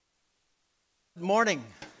Good morning.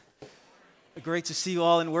 Great to see you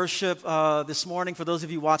all in worship this morning. For those of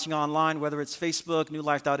you watching online, whether it's Facebook,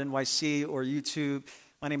 newlife.nyc, or YouTube,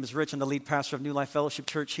 my name is Rich. I'm the lead pastor of New Life Fellowship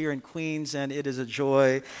Church here in Queens, and it is a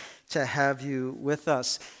joy to have you with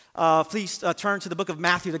us. Please turn to the book of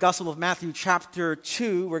Matthew, the Gospel of Matthew, chapter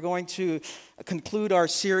 2. We're going to conclude our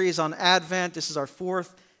series on Advent. This is our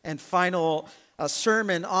fourth and final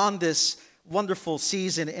sermon on this wonderful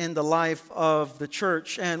season in the life of the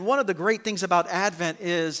church. And one of the great things about Advent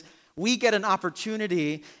is we get an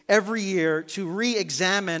opportunity every year to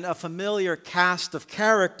re-examine a familiar cast of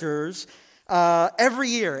characters every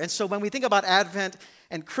year. And so when we think about Advent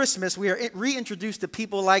and Christmas, we are reintroduced to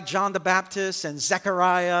people like John the Baptist and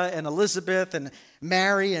Zechariah and Elizabeth and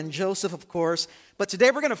Mary and Joseph, of course. But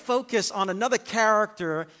today we're going to focus on another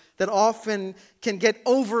character that often can get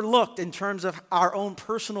overlooked in terms of our own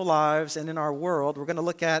personal lives and in our world. We're going to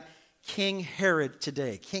look at King Herod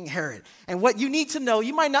today, King Herod. And what you need to know,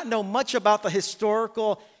 you might not know much about the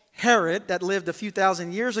historical Herod that lived a few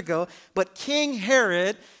thousand years ago, but King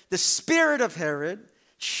Herod, the spirit of Herod,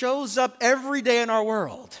 shows up every day in our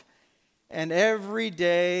world and every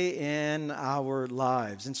day in our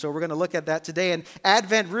lives. And so we're going to look at that today. And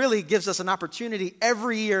Advent really gives us an opportunity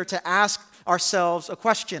every year to ask ourselves a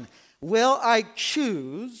question. Will I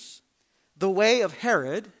choose the way of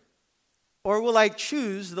Herod, or will I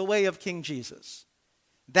choose the way of King Jesus?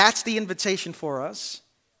 That's the invitation for us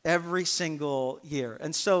every single year.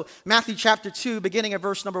 And so Matthew chapter 2, beginning at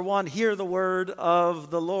verse number 1, hear the word of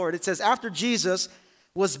the Lord. It says, after Jesus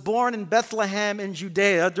was born in Bethlehem in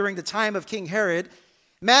Judea during the time of King Herod,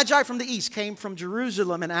 Magi from the east came from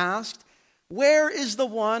Jerusalem and asked, where is the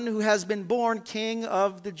one who has been born King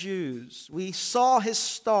of the Jews? We saw his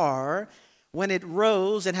star when it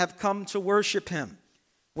rose and have come to worship him.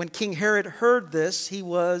 When King Herod heard this, he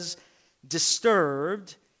was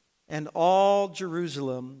disturbed, and all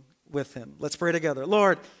Jerusalem with him. Let's pray together.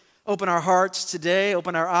 Lord, open our hearts today,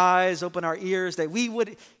 open our eyes, open our ears, that we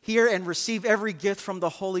would hear and receive every gift from the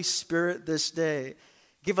Holy Spirit this day.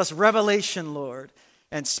 Give us revelation, Lord,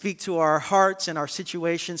 and speak to our hearts and our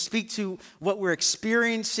situations. Speak to what we're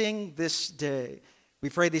experiencing this day. We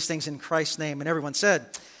pray these things in Christ's name. And everyone said,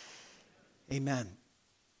 amen.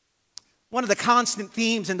 One of the constant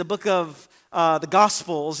themes in the book of the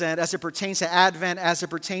Gospels, and as it pertains to Advent, as it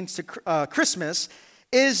pertains to Christmas,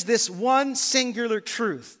 is this one singular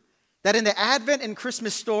truth, that in the Advent and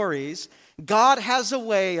Christmas stories, God has a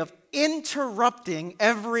way of interrupting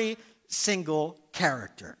every single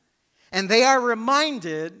character. And they are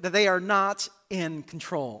reminded that they are not in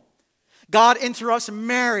control. God interrupts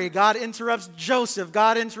Mary, God interrupts Joseph,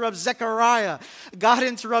 God interrupts Zechariah, God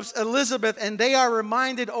interrupts Elizabeth, and they are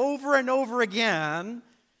reminded over and over again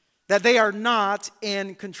that they are not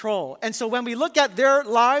in control. And so when we look at their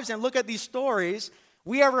lives and look at these stories,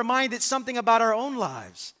 we are reminded something about our own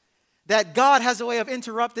lives, that God has a way of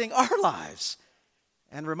interrupting our lives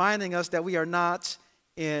and reminding us that we are not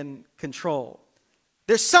in control.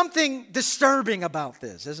 There's something disturbing about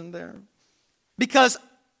this, isn't there? Because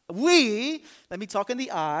let me talk in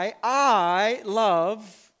the I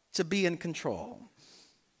love to be in control.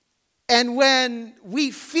 And when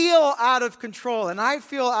we feel out of control, and I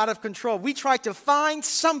feel out of control, we try to find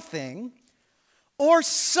something or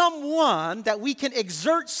someone that we can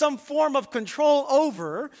exert some form of control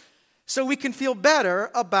over so we can feel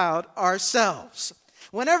better about ourselves.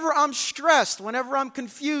 Whenever I'm stressed, whenever I'm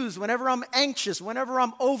confused, whenever I'm anxious, whenever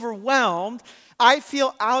I'm overwhelmed, I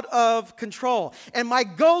feel out of control. And my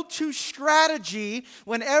go-to strategy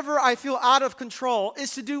whenever I feel out of control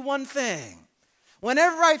is to do one thing.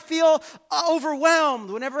 Whenever I feel overwhelmed,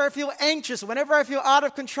 whenever I feel anxious, whenever I feel out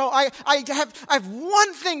of control, I have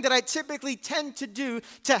one thing that I typically tend to do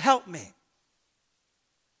to help me.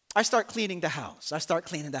 I start cleaning the house.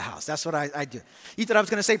 That's what I do. You thought I was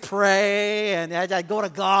going to say pray and I go to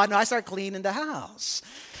God. No, I start cleaning the house.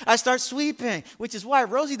 I start sweeping, which is why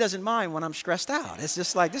Rosie doesn't mind when I'm stressed out. It's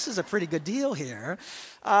just like, this is a pretty good deal here.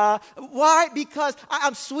 Why? Because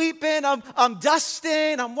I'm sweeping, I'm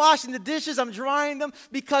dusting, I'm washing the dishes, I'm drying them.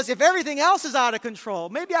 Because if everything else is out of control,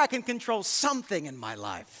 maybe I can control something in my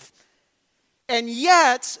life. And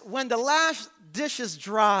yet, when the last dish is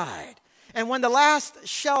dried, and when the last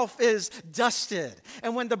shelf is dusted,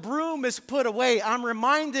 and when the broom is put away, I'm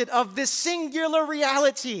reminded of this singular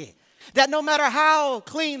reality that no matter how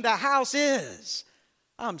clean the house is,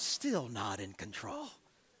 I'm still not in control.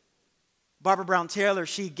 Barbara Brown Taylor,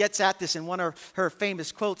 she gets at this in one of her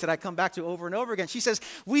famous quotes that I come back to over and over again. She says,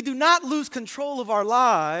 we do not lose control of our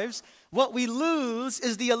lives. What we lose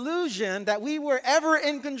is the illusion that we were ever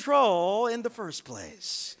in control in the first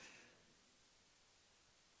place.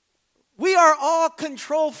 We are are all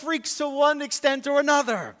control freaks to one extent or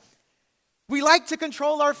another. We like to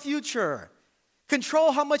control our future,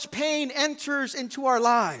 control how much pain enters into our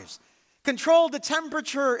lives, control the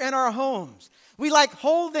temperature in our homes. We like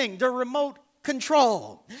holding the remote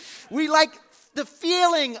control. We like the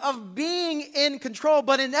feeling of being in control,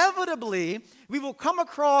 but inevitably, we will come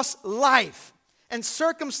across life and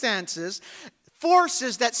circumstances,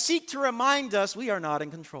 forces that seek to remind us we are not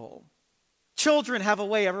in control. Children have a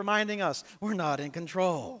way of reminding us we're not in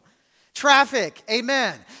control. Traffic,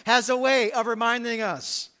 amen, has a way of reminding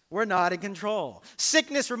us we're not in control.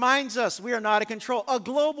 Sickness reminds us we are not in control. A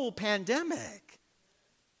global pandemic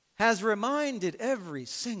has reminded every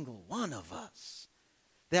single one of us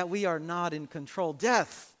that we are not in control.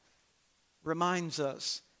 Death reminds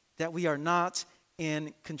us that we are not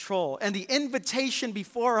in control. And the invitation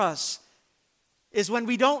before us is when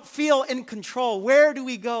we don't feel in control, where do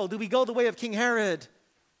we go? Do we go the way of King Herod?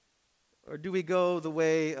 Or do we go the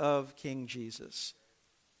way of King Jesus?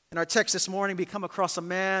 In our text this morning, we come across a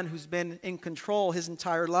man who's been in control his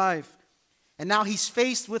entire life. And now he's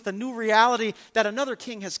faced with a new reality that another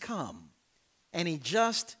king has come. And he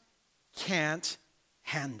just can't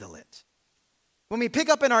handle it. When we pick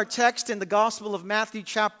up in our text in the Gospel of Matthew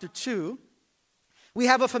chapter 2, we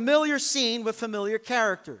have a familiar scene with familiar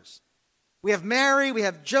characters. We have Mary, we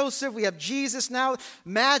have Joseph, we have Jesus now,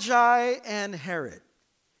 Magi, and Herod.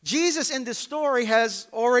 Jesus in this story has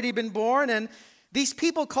already been born, and these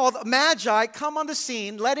people called Magi come on the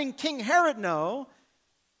scene, letting King Herod know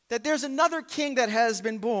that there's another king that has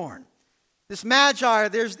been born. This Magi,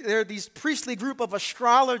 they're these priestly group of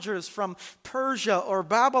astrologers from Persia or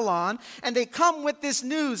Babylon, and they come with this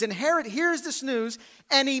news, and Herod hears this news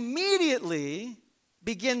and immediately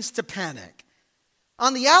begins to panic.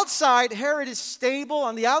 On the outside, Herod is stable.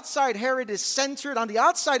 On the outside, Herod is centered. On the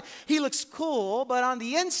outside, he looks cool, but on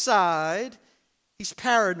the inside, he's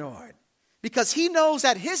paranoid because he knows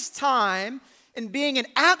that his time in being in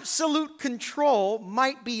absolute control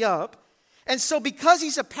might be up. And so because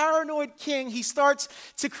he's a paranoid king, he starts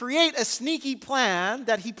to create a sneaky plan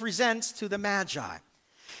that he presents to the Magi.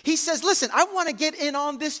 He says, listen, I want to get in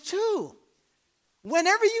on this too.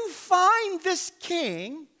 Whenever you find this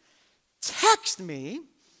king, text me,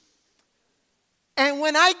 and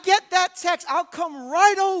when I get that text, I'll come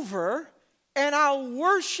right over and I'll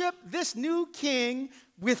worship this new king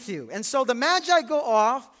with you. And so the Magi go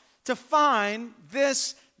off to find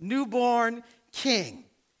this newborn king.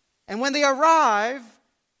 And when they arrive,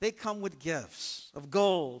 they come with gifts of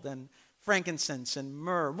gold and frankincense and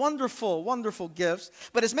myrrh. Wonderful, wonderful gifts.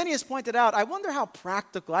 But as many has pointed out, I wonder how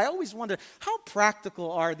practical. I always wonder, how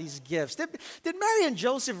practical are these gifts? Did Mary and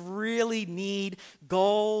Joseph really need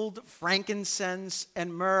gold, frankincense,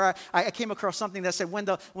 and myrrh? I came across something that said when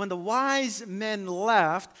the wise men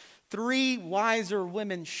left, 3 wiser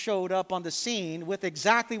women showed up on the scene with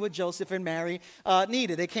exactly what Joseph and Mary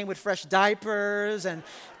needed. They came with fresh diapers and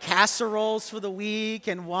casseroles for the week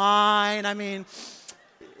and wine. I mean,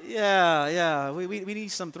 yeah. We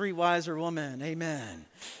need some 3 wiser women. Amen.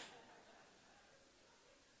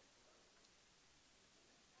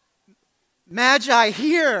 Magi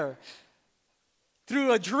hear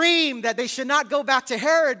through a dream that they should not go back to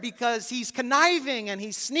Herod because he's conniving and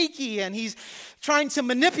he's sneaky and he's trying to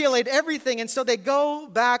manipulate everything. And so they go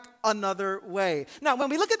back another way. Now, when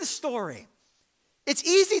we look at the story, it's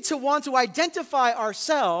easy to want to identify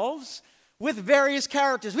ourselves with various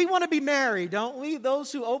characters. We want to be Mary, don't we?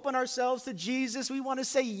 Those who open ourselves to Jesus, we want to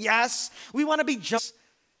say yes. We want to be just.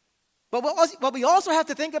 But what we also have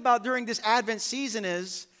to think about during this Advent season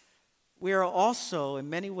is we are also, in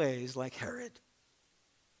many ways, like Herod.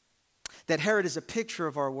 That Herod is a picture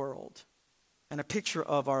of our world and a picture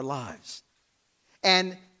of our lives.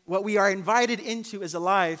 And what we are invited into is a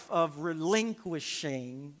life of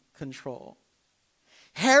relinquishing control.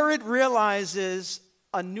 Herod realizes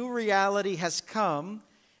a new reality has come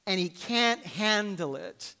and he can't handle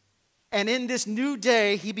it. And in this new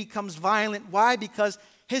day, he becomes violent. Why? Because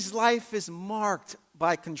his life is marked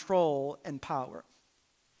by control and power.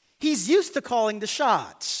 He's used to calling the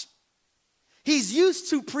shots. He's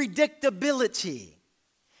used to predictability.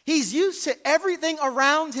 He's used to everything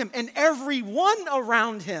around him and everyone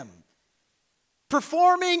around him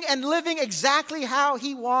performing and living exactly how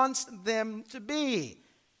he wants them to be.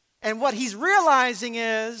 And what he's realizing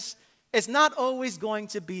is it's not always going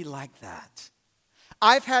to be like that.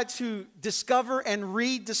 I've had to discover and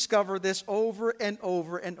rediscover this over and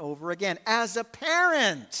over and over again. As a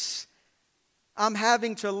parent, I'm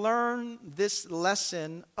having to learn this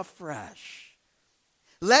lesson afresh.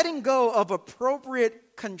 Letting go of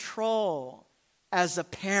appropriate control as a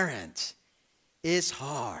parent is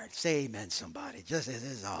hard. Say amen, somebody. Just it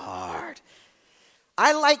is hard.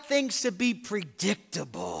 I like things to be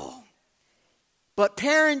predictable. But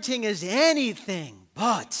parenting is anything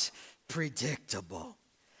but predictable.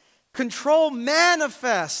 Control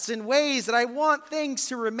manifests in ways that I want things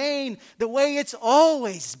to remain the way it's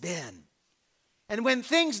always been. And when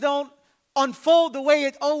things don't unfold the way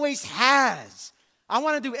it always has, I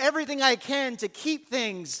want to do everything I can to keep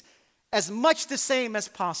things as much the same as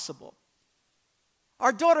possible.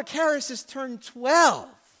 Our daughter Karis has turned 12.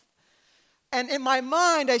 And in my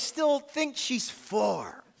mind, I still think she's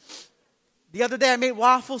 4. The other day I made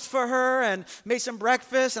waffles for her and made some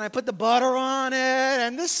breakfast, and I put the butter on it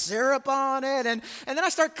and the syrup on it. And then I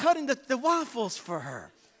start cutting the waffles for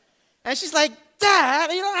her. And she's like,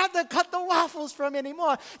 Dad, you don't have to cut the waffles for me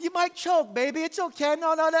anymore. You might choke, baby. It's okay.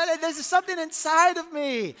 No, there's something inside of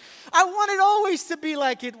me. I want it always to be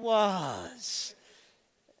like it was.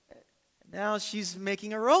 Now she's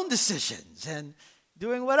making her own decisions and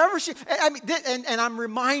doing whatever and I'm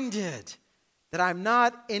reminded that I'm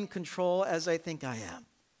not in control as I think I am.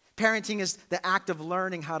 Parenting is the act of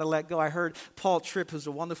learning how to let go. I heard Paul Tripp, who's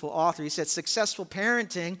a wonderful author, he said, successful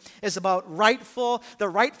parenting is about the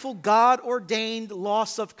rightful God-ordained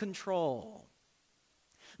loss of control.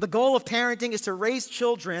 The goal of parenting is to raise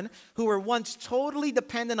children who were once totally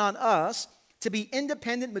dependent on us to be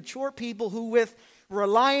independent, mature people who, with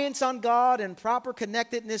reliance on God and proper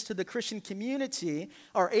connectedness to the Christian community,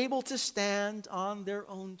 are able to stand on their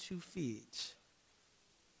own 2 feet.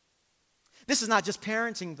 This is not just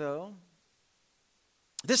parenting, though.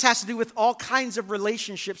 This has to do with all kinds of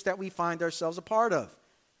relationships that we find ourselves a part of.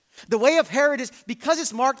 The way of Herod is, because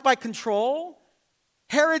it's marked by control,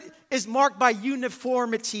 Herod is marked by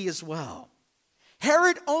uniformity as well.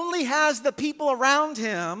 Herod only has the people around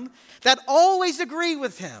him that always agree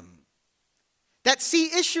with him, that see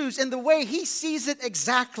issues in the way he sees it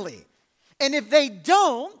exactly. And if they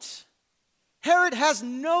don't, Herod has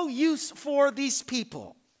no use for these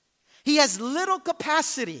people. He has little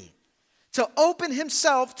capacity to open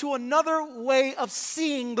himself to another way of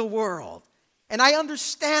seeing the world. And I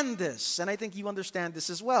understand this, and I think you understand this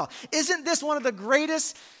as well. Isn't this one of the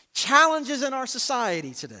greatest challenges in our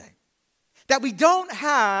society today? That we don't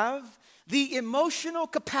have the emotional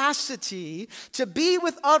capacity to be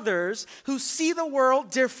with others who see the world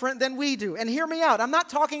different than we do. And hear me out. I'm not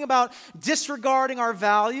talking about disregarding our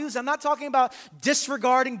values. I'm not talking about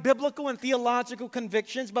disregarding biblical and theological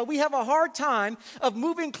convictions, but we have a hard time of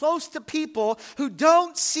moving close to people who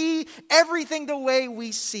don't see everything the way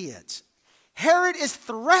we see it. Herod is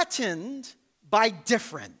threatened by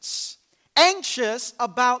difference, anxious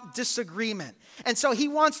about disagreement. And so he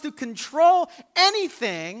wants to control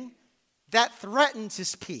anything that threatens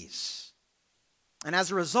his peace. And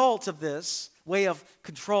as a result of this way of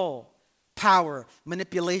control, power,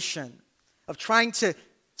 manipulation, of trying to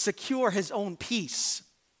secure his own peace,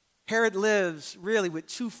 Herod lives really with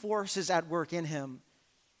 2 forces at work in him.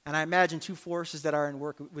 And I imagine 2 forces that are in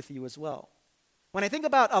work with you as well. When I think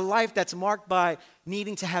about a life that's marked by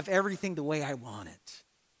needing to have everything the way I want it,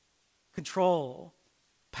 control,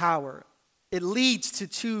 power, it leads to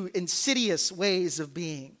 2 insidious ways of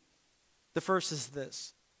being. The first is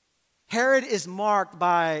this. Herod is marked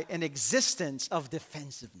by an existence of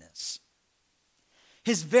defensiveness.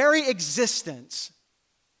 His very existence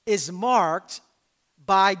is marked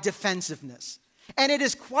by defensiveness. And it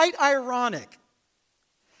is quite ironic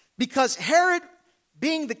because Herod,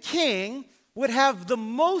 being the king, would have the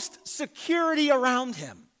most security around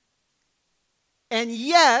him. And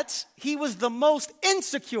yet, he was the most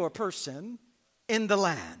insecure person in the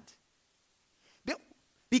land.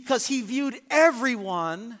 Because he viewed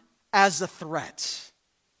everyone as a threat.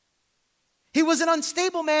 He was an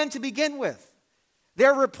unstable man to begin with.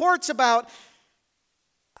 There are reports about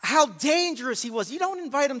how dangerous he was. You don't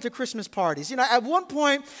invite him to Christmas parties. At one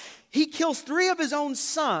point, he kills 3 of his own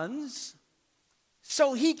sons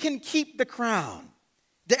so he can keep the crown.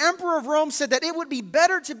 The emperor of Rome said that it would be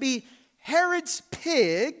better to be Herod's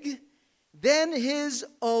pig than his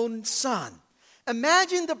own son.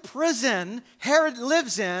 Imagine the prison Herod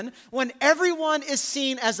lives in when everyone is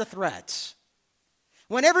seen as a threat.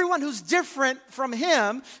 When everyone who's different from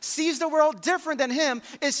him, sees the world different than him,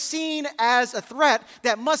 is seen as a threat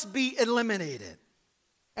that must be eliminated.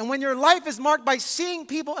 And when your life is marked by seeing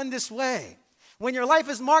people in this way, when your life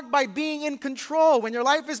is marked by being in control, when your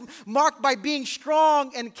life is marked by being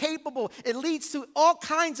strong and capable, it leads to all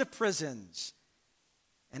kinds of prisons.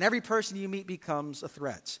 And every person you meet becomes a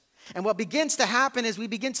threat. And what begins to happen is we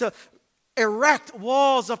begin to erect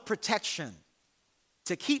walls of protection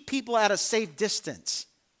to keep people at a safe distance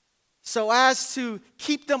so as to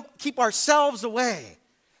keep ourselves away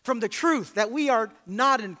from the truth that we are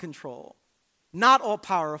not in control, not all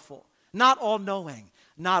powerful, not all knowing,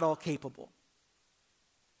 not all capable.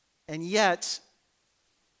 And yet,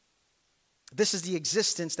 this is the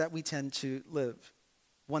existence that we tend to live,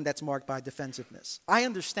 one that's marked by defensiveness. I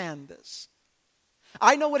understand this.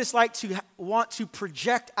 I know what it's like to want to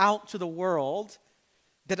project out to the world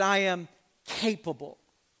that I am capable,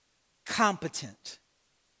 competent,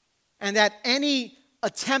 and that any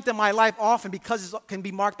attempt in my life often, because it can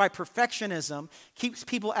be marked by perfectionism, keeps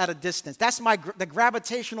people at a distance. That's the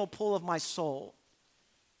gravitational pull of my soul.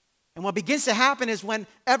 And what begins to happen is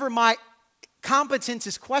whenever my competence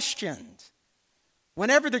is questioned,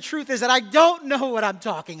 whenever the truth is that I don't know what I'm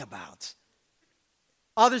talking about,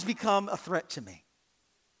 others become a threat to me.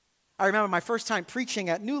 I remember my first time preaching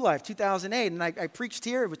at New Life, 2008, and I preached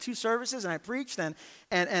here with 2 services, and I preached, and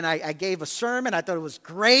I gave a sermon. I thought it was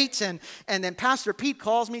great, and then Pastor Pete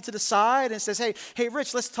calls me to the side and says, hey,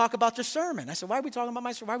 Rich, let's talk about your sermon. I said, why are we talking about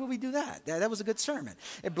my sermon? Why would we do that? That was a good sermon.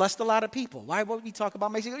 It blessed a lot of people. Why would we talk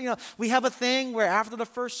about my sermon? You know, we have a thing where after the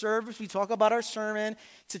first service, we talk about our sermon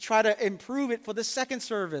to try to improve it for the second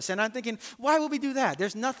service. And I'm thinking, why would we do that?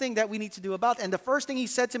 There's nothing that we need to do about it. And the first thing he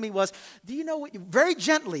said to me was, very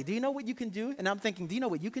gently, do you know what you can do? And I'm thinking, do you know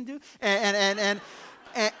what you can do? And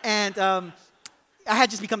I had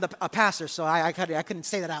just become a pastor, so I couldn't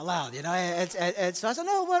say that out loud, you know. And so I said,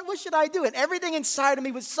 no, what should I do? And everything inside of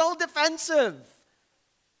me was so defensive.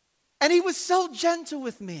 And he was so gentle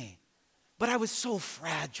with me, but I was so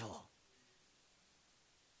fragile.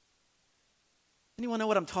 Anyone know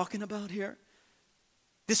what I'm talking about here?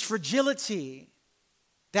 This fragility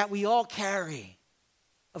that we all carry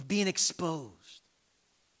of being exposed.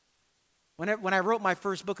 When I wrote my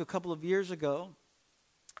first book a couple of years ago,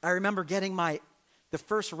 I remember getting the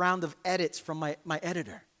first round of edits from my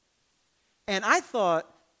editor. And I thought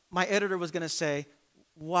my editor was going to say,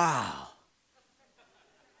 wow,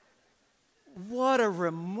 what a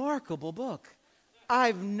remarkable book.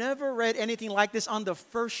 I've never read anything like this on the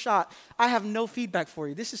first shot. I have no feedback for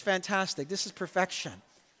you. This is fantastic. This is perfection.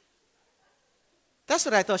 That's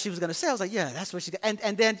what I thought she was going to say. I was like, yeah, that's what she did.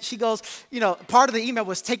 And then she goes, part of the email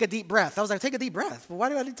was take a deep breath. I was like, take a deep breath? Well, why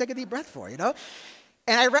do I need to take a deep breath for, And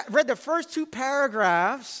I read the first 2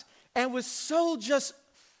 paragraphs and was so just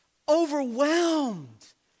overwhelmed.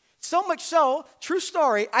 So much so, true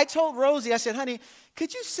story, I told Rosie, I said, honey,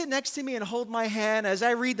 could you sit next to me and hold my hand as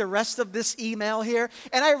I read the rest of this email here?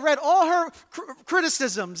 And I read all her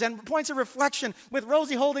criticisms and points of reflection with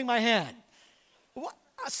Rosie holding my hand.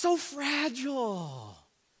 So fragile.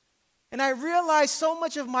 And I realized so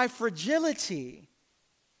much of my fragility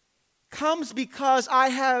comes because I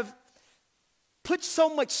have put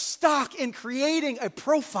so much stock in creating a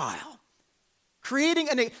profile, creating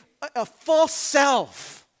a false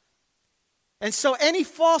self. And so any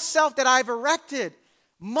false self that I've erected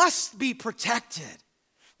must be protected.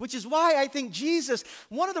 Which is why I think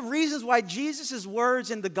one of the reasons why Jesus' words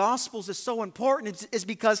in the Gospels is so important is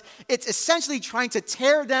because it's essentially trying to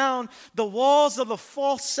tear down the walls of the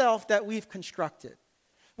false self that we've constructed.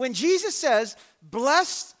 When Jesus says,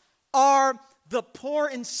 blessed are the poor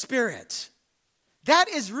in spirit, that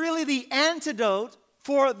is really the antidote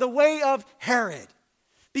for the way of Herod.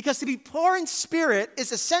 Because to be poor in spirit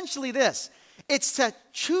is essentially this. It's to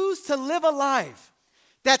choose to live a life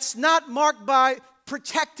that's not marked by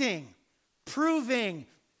protecting, proving,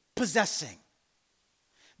 possessing.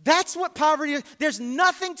 That's what poverty is. There's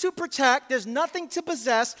nothing to protect. There's nothing to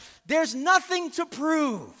possess. There's nothing to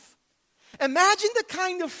prove. Imagine the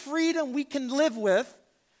kind of freedom we can live with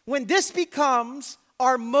when this becomes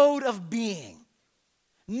our mode of being.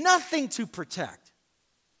 Nothing to protect.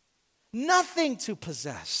 Nothing to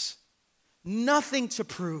possess. Nothing to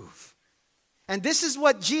prove. And this is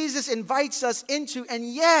what Jesus invites us into.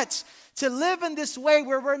 And yet, to live in this way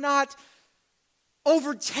where we're not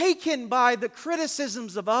overtaken by the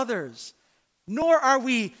criticisms of others, nor are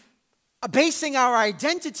we basing our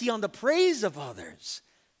identity on the praise of others.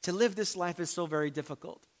 To live this life is so very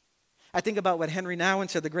difficult. I think about what Henry Nouwen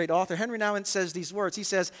said, the great author. Henry Nouwen says these words. He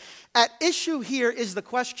says, at issue here is the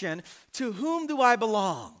question, to whom do I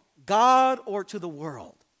belong, God or to the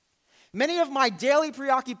world? Many of my daily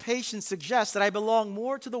preoccupations suggest that I belong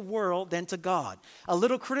more to the world than to God. A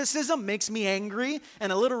little criticism makes me angry,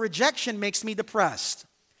 and a little rejection makes me depressed.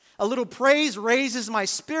 A little praise raises my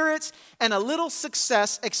spirits, and a little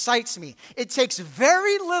success excites me. It takes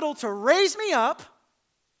very little to raise me up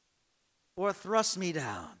or thrust me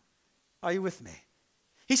down. Are you with me?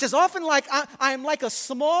 He says, often I am like a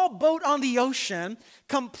small boat on the ocean,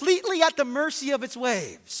 completely at the mercy of its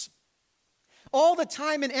waves. All the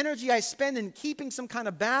time and energy I spend in keeping some kind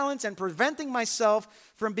of balance and preventing myself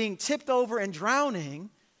from being tipped over and drowning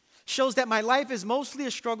shows that my life is mostly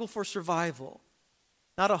a struggle for survival.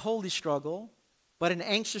 Not a holy struggle, but an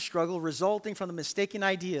anxious struggle resulting from the mistaken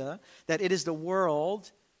idea that it is the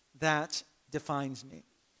world that defines me.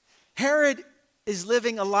 Herod is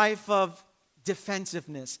living a life of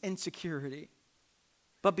defensiveness, insecurity.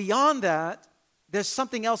 But beyond that, there's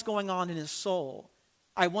something else going on in his soul.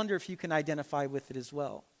 I wonder if you can identify with it as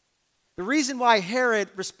well. The reason why Herod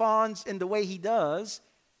responds in the way he does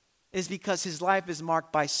is because his life is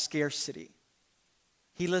marked by scarcity.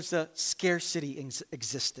 He lives a scarcity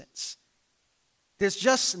existence. There's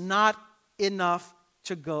just not enough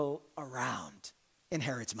to go around in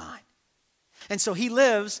Herod's mind. And so he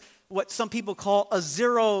lives what some people call a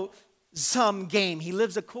zero-sum game. He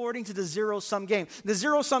lives according to the zero-sum game. The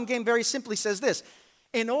zero-sum game very simply says this: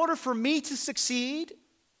 in order for me to succeed,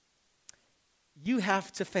 you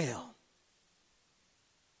have to fail.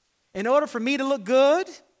 In order for me to look good,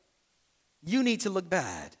 you need to look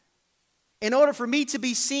bad. In order for me to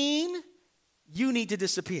be seen, you need to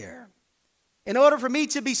disappear. In order for me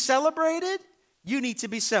to be celebrated, you need to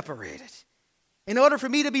be separated. In order for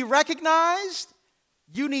me to be recognized,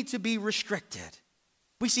 you need to be restricted.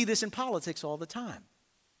 We see this in politics all the time.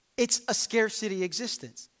 It's a scarcity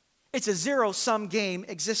existence. It's a zero-sum game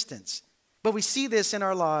existence. But we see this in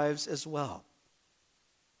our lives as well.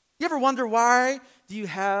 You ever wonder, why do you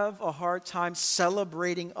have a hard time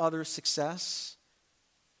celebrating others' success?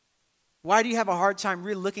 Why do you have a hard time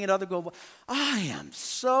really looking at others and go, I am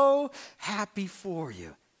so happy for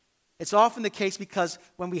you? It's often the case because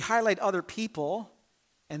when we highlight other people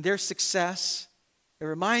and their success, it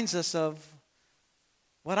reminds us of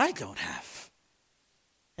what I don't have.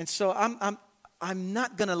 And so I'm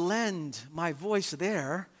not going to lend my voice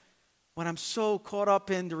there when I'm so caught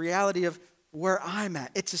up in the reality of where I'm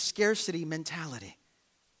at. It's a scarcity mentality.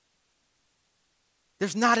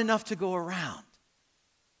 There's not enough to go around.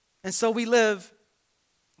 And so we live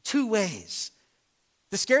two ways.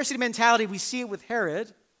 The scarcity mentality, we see it with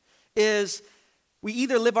Herod, is we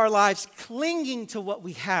either live our lives clinging to what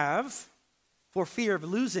we have for fear of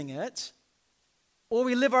losing it, or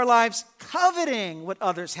we live our lives coveting what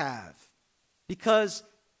others have because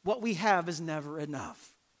what we have is never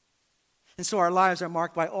enough. And so our lives are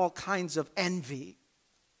marked by all kinds of envy,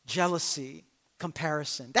 jealousy,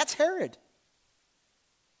 comparison. That's Herod.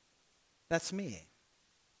 That's me.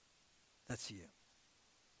 That's you.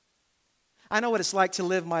 I know what it's like to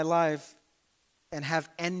live my life and have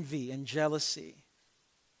envy and jealousy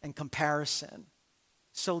and comparison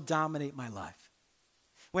so dominate my life.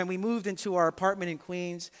 When we moved into our apartment in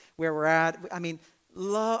Queens, where we're at,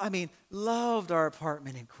 loved our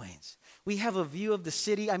apartment in Queens. We have a view of the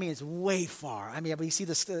city. It's way far. We see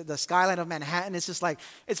the skyline of Manhattan. It's just like,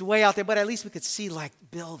 it's way out there, but at least we could see like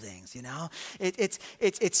buildings, you know.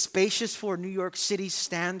 It's spacious for New York City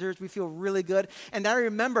standards. We feel really good. And I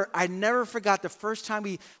remember, I never forgot the first time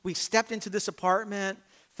we stepped into this apartment,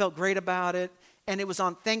 felt great about it. And it was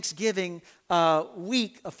on Thanksgiving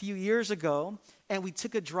week a few years ago. And we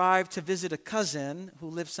took a drive to visit a cousin who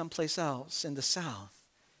lived someplace else in the South.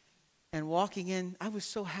 And walking in, I was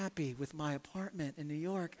so happy with my apartment in New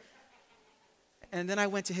York. And then I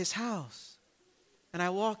went to his house. And I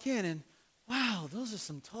walk in and, wow, those are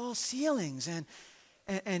some tall ceilings. And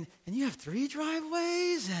you have 3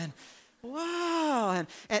 driveways. And wow.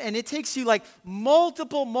 And it takes you like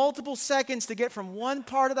multiple seconds to get from one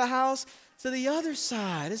part of the house to the other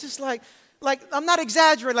side. It's just like I'm not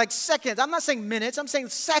exaggerating, like seconds. I'm not saying minutes, I'm saying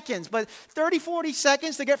seconds. But 30, 40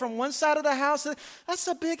 seconds to get from one side of the house, that's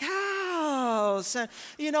a big house. And,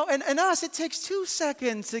 and us, it takes 2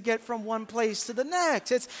 seconds to get from one place to the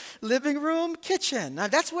next. It's living room, kitchen. Now,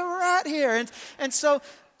 that's where we're at here. And so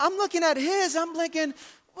I'm looking at his, I'm thinking,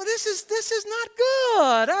 well, this is not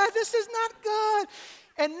good. This is not good.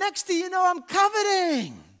 And next thing you know, I'm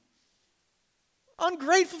coveting.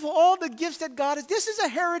 Ungrateful for all the gifts that God has. This is a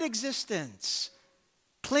Herod existence.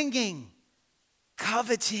 Clinging,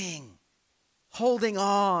 coveting, holding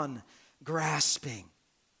on, grasping.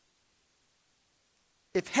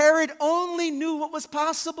 If Herod only knew what was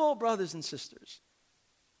possible, brothers and sisters,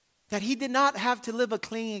 that he did not have to live a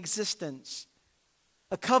clinging existence,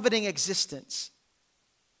 a coveting existence.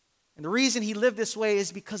 And the reason he lived this way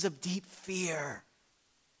is because of deep fear.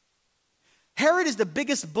 Herod is the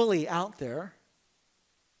biggest bully out there.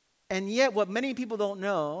 And yet, what many people don't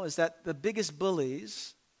know is that the biggest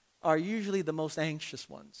bullies are usually the most anxious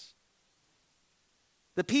ones.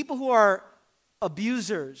 The people who are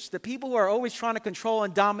abusers, the people who are always trying to control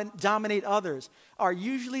and dominate others, are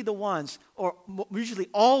usually the ones, or usually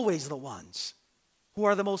always the ones, who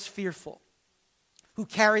are the most fearful, who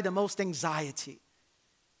carry the most anxiety.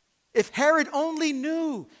 If Herod only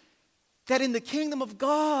knew that in the kingdom of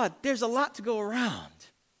God, there's a lot to go around.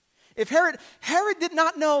 If Herod did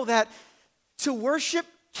not know that to worship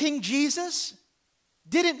King Jesus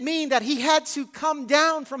didn't mean that he had to come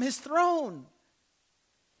down from his throne.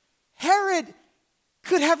 Herod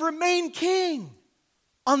could have remained king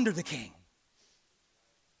under the king.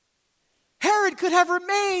 Herod could have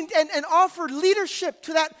remained and offered leadership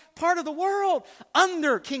to that part of the world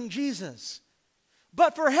under King Jesus.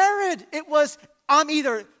 But for Herod, it was, I'm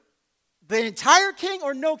either the entire king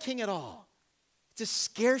or no king at all. It's a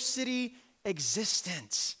scarcity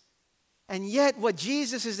existence. And yet what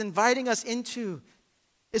Jesus is inviting us into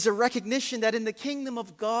is a recognition that in the kingdom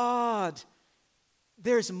of God,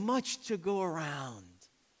 there's much to go around.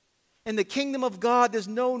 In the kingdom of God, there's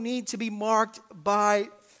no need to be marked by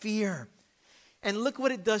fear. And look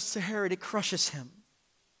what it does to Herod. It crushes him.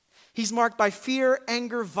 He's marked by fear,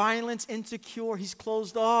 anger, violence, insecure. He's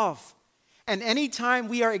closed off. And anytime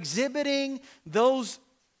we are exhibiting those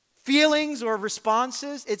feelings or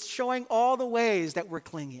responses, it's showing all the ways that we're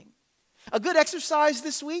clinging. A good exercise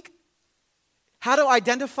this week, how to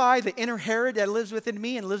identify the inner Herod that lives within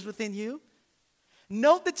me and lives within you.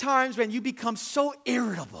 Note the times when you become so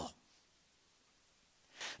irritable.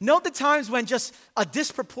 Note the times when just a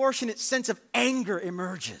disproportionate sense of anger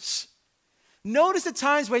emerges. Notice the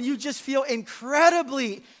times when you just feel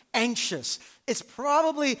incredibly anxious. It's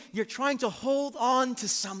probably you're trying to hold on to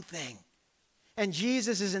something. And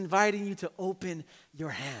Jesus is inviting you to open your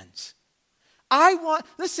hands.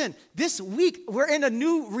 Listen, this week we're in a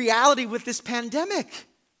new reality with this pandemic.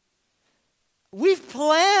 We've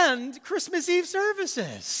planned Christmas Eve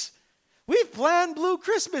services. We've planned Blue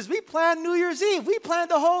Christmas. We planned New Year's Eve. We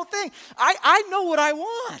planned the whole thing. I know what I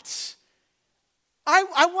want.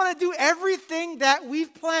 I want to do everything that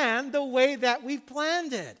we've planned the way that we've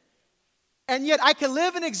planned it. And yet I can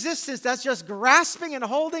live an existence that's just grasping and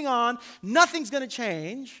holding on. Nothing's going to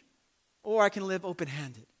change. Or I can live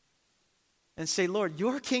open-handed and say, Lord,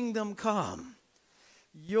 your kingdom come.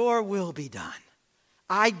 Your will be done.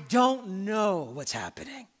 I don't know what's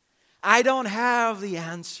happening. I don't have the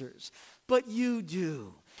answers. But you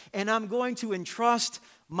do. And I'm going to entrust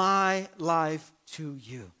my life to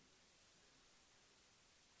you.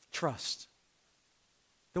 Trust.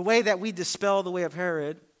 The way that we dispel the way of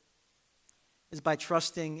Herod is by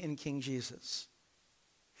trusting in King Jesus.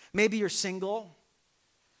 Maybe you're single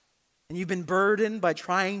and you've been burdened by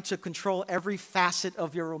trying to control every facet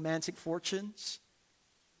of your romantic fortunes.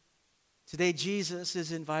 Today, Jesus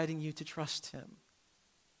is inviting you to trust him.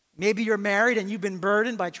 Maybe you're married and you've been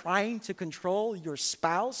burdened by trying to control your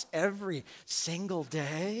spouse every single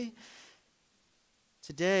day.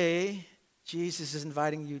 Today, Jesus is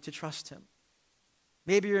inviting you to trust him.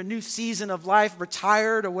 Maybe you're in a new season of life,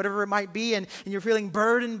 retired or whatever it might be, and you're feeling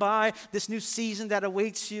burdened by this new season that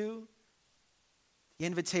awaits you. The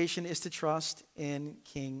invitation is to trust in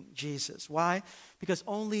King Jesus. Why? Because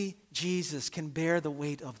only Jesus can bear the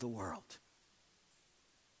weight of the world.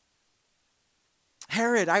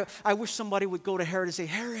 Herod, I wish somebody would go to Herod and say,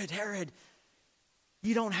 Herod,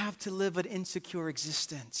 you don't have to live an insecure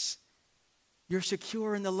existence. You're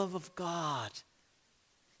secure in the love of God.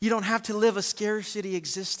 You don't have to live a scarcity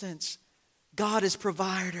existence. God is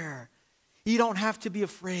provider. You don't have to be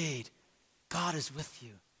afraid. God is with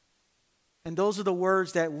you. And those are the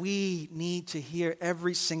words that we need to hear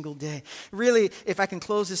every single day. Really, if I can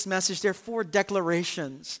close this message, there are 4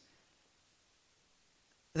 declarations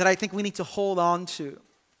that I think we need to hold on to.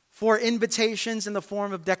 4 invitations in the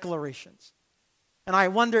form of declarations. And I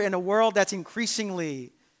wonder, in a world that's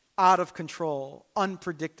increasingly out of control,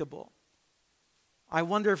 unpredictable, I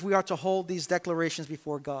wonder if we are to hold these declarations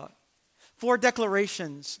before God. 4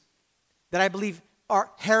 declarations that I believe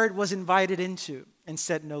Herod was invited into and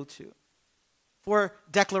said no to. 4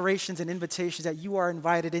 declarations and invitations that you are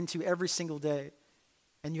invited into every single day,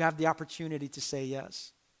 and you have the opportunity to say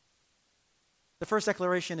yes. The first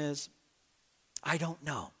declaration is, I don't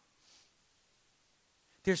know.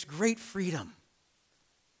 There's great freedom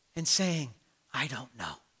in saying, I don't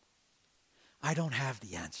know. I don't have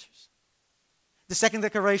the answers. The second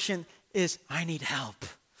declaration is, I need help.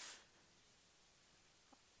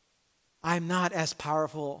 I'm not as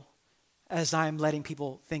powerful as I'm letting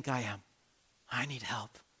people think I am. I need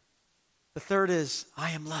help. The third is,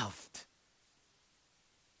 I am loved.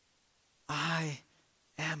 I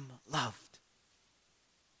am loved.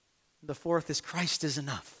 The fourth is, Christ is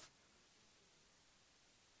enough.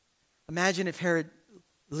 Imagine if Herod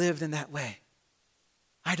lived in that way.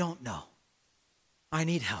 I don't know. I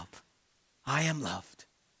need help. I am loved.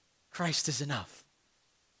 Christ is enough.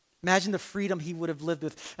 Imagine the freedom he would have lived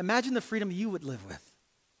with. Imagine the freedom you would live with.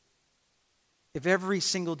 If every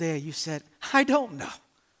single day you said, I don't know.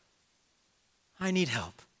 I need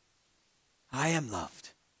help. I am loved.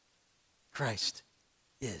 Christ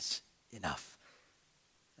is enough.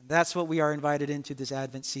 And that's what we are invited into this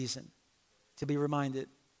Advent season, to be reminded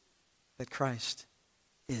that Christ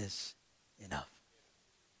is enough.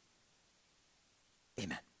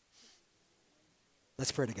 Amen.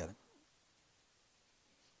 Let's pray together.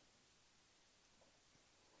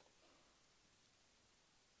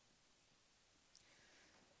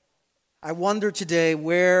 I wonder today,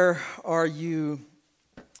 where are you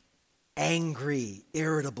angry,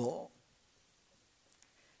 irritable?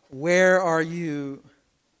 Where are you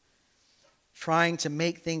trying to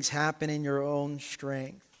make things happen in your own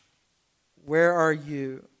strength? Where are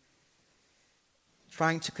you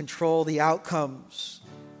trying to control the outcomes?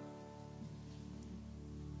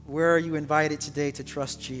 Where are you invited today to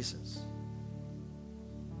trust Jesus?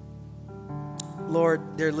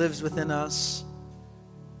 Lord, there lives within us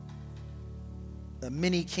the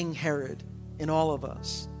mini King Herod in all of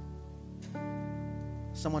us.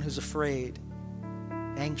 Someone who's afraid,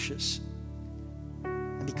 anxious.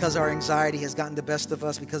 And because our anxiety has gotten the best of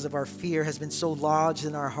us, because of our fear has been so lodged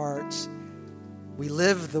in our hearts, we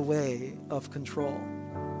live the way of control.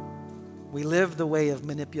 We live the way of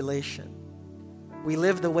manipulation. We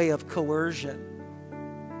live the way of coercion.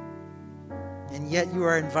 And yet you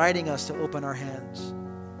are inviting us to open our hands,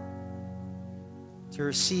 to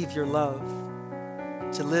receive your love,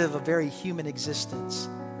 to live a very human existence,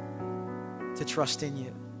 to trust in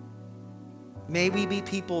you. May we be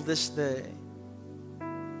people this day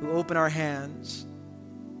who open our hands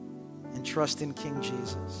and trust in King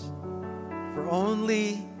Jesus. For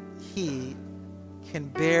only He can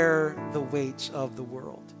bear the weight of the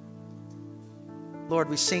world. Lord,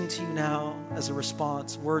 we sing to you now as a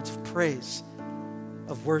response, words of praise,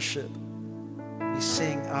 of worship. We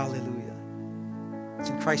sing Alleluia. It's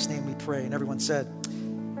in Christ's name we pray. And everyone said,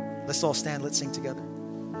 let's all stand, let's sing together.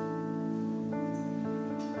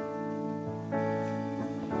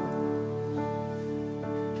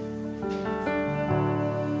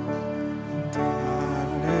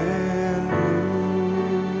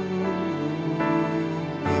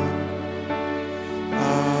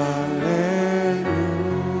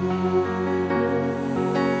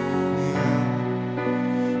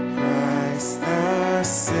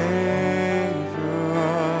 Savior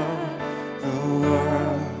of the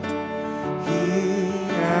world, He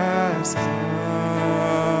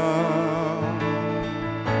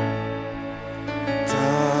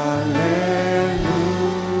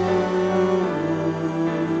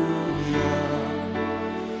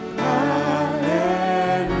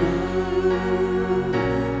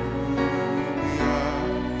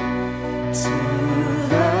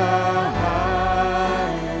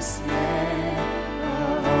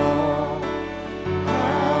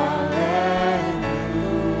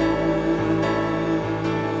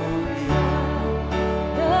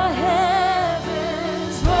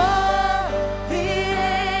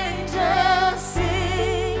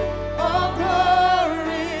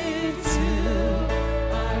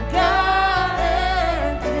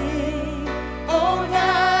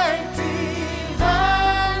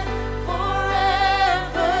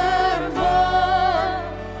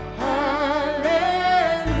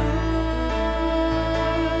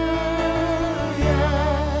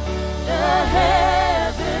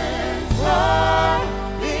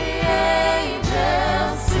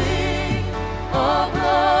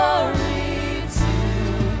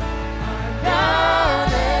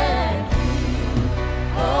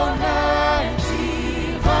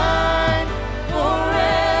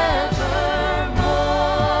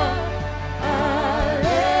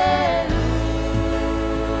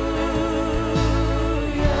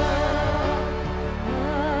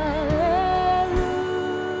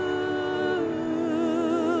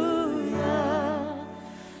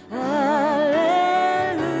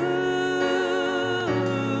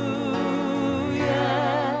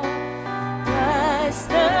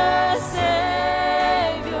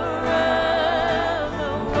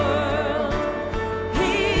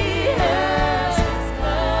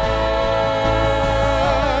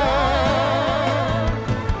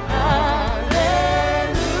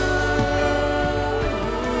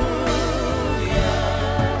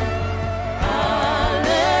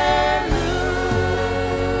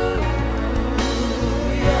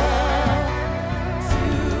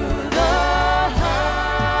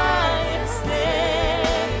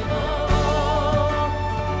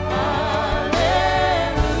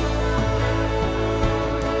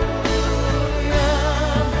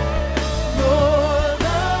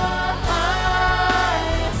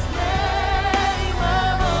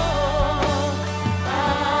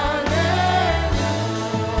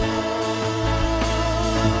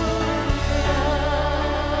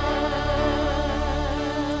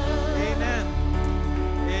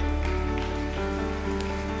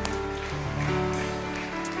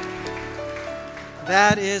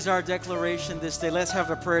That is our declaration this day. Let's have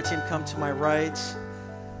the prayer team come to my right.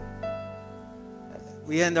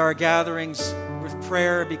 We end our gatherings with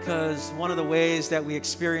prayer because one of the ways that we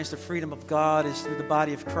experience the freedom of God is through the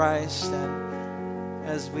body of Christ, and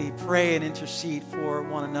as we pray and intercede for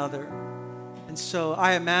one another. And so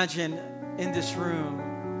I imagine in this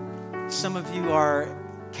room, some of you are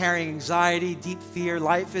carrying anxiety, deep fear.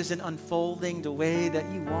 Life isn't unfolding the way that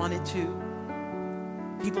you want it to.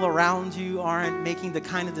 People around you aren't making the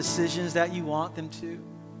kind of decisions that you want them to.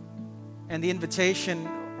 And the invitation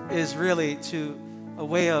is really to a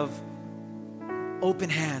way of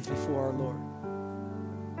open hands before our Lord.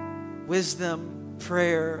 Wisdom,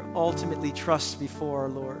 prayer, ultimately trust before our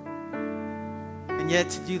Lord. And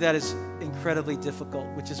yet to do that is incredibly difficult,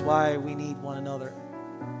 which is why we need one another.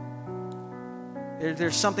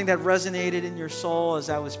 There's something that resonated in your soul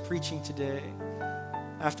as I was preaching today.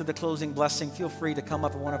 After the closing blessing, feel free to come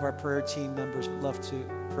up, and one of our prayer team members would love to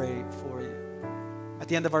pray for you. At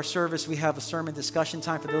the end of our service, we have a sermon discussion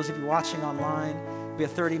time. For those of you watching online, it'll be a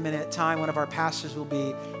 30-minute time. One of our pastors will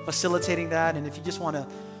be facilitating that. And if you just want to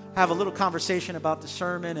have a little conversation about the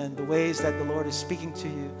sermon and the ways that the Lord is speaking to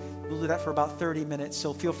you, we'll do that for about 30 minutes.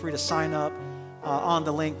 So feel free to sign up on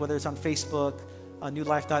the link, whether it's on Facebook,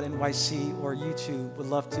 newlife.nyc, or YouTube. Would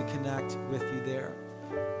love to connect with you there.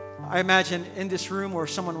 I imagine in this room or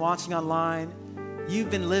someone watching online, you've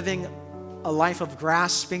been living a life of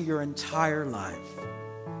grasping your entire life.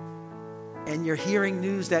 And you're hearing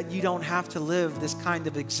news that you don't have to live this kind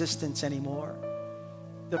of existence anymore.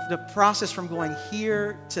 The process from going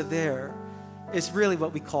here to there is really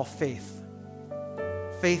what we call faith.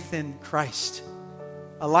 Faith in Christ.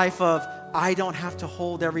 A life of, I don't have to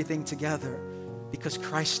hold everything together because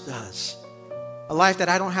Christ does. A life that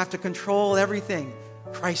I don't have to control everything.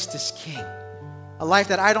 Christ is King. A life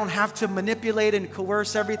that I don't have to manipulate and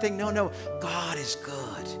coerce everything. No, God is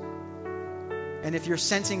good. And if you're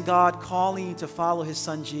sensing God calling you to follow His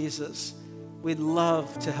Son Jesus, we'd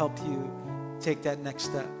love to help you take that next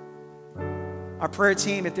step. Our prayer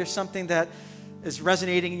team, if there's something that is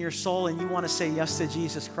resonating in your soul and you want to say yes to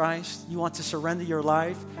Jesus Christ, you want to surrender your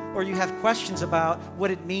life, or you have questions about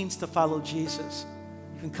what it means to follow Jesus,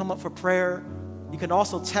 you can come up for prayer. You can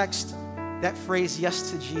also text that phrase, yes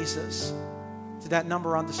to Jesus, to that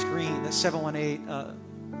number on the screen, that's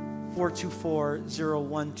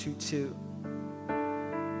 718-424-0122.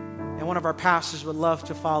 And one of our pastors would love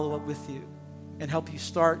to follow up with you and help you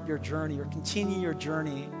start your journey or continue your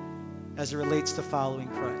journey as it relates to following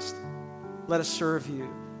Christ. Let us serve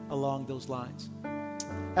you along those lines.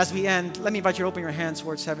 As we end, let me invite you to open your hands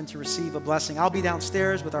towards heaven to receive a blessing. I'll be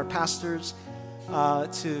downstairs with our pastors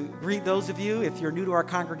to greet those of you if you're new to our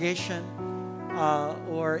congregation,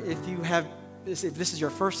 or if this is your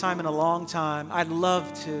first time in a long time. I'd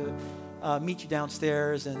love to meet you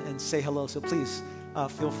downstairs and say hello. So please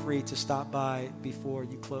feel free to stop by before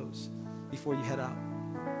you close, before you head out.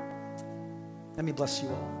 Let me bless you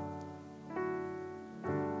all.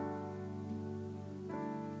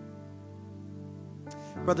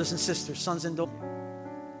 Brothers and sisters, sons and daughters,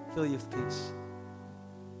 fill you with peace.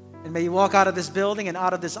 And may you walk out of this building and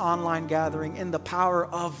out of this online gathering in the power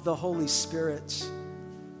of the Holy Spirit,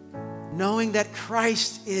 knowing that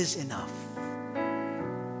Christ is enough.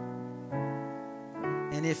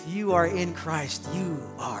 And if you are in Christ, you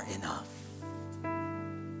are enough.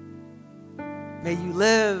 May you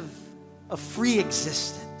live a free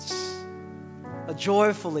existence, a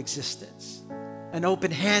joyful existence, an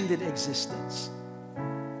open-handed existence.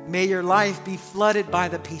 May your life be flooded by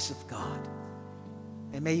the peace of God.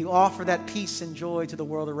 And may you offer that peace and joy to the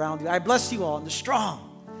world around you. I bless you all in the strong,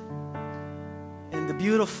 in the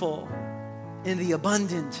beautiful, in the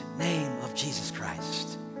abundant name of Jesus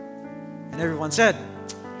Christ. And everyone said,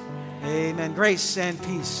 amen. Grace and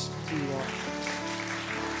peace to you all.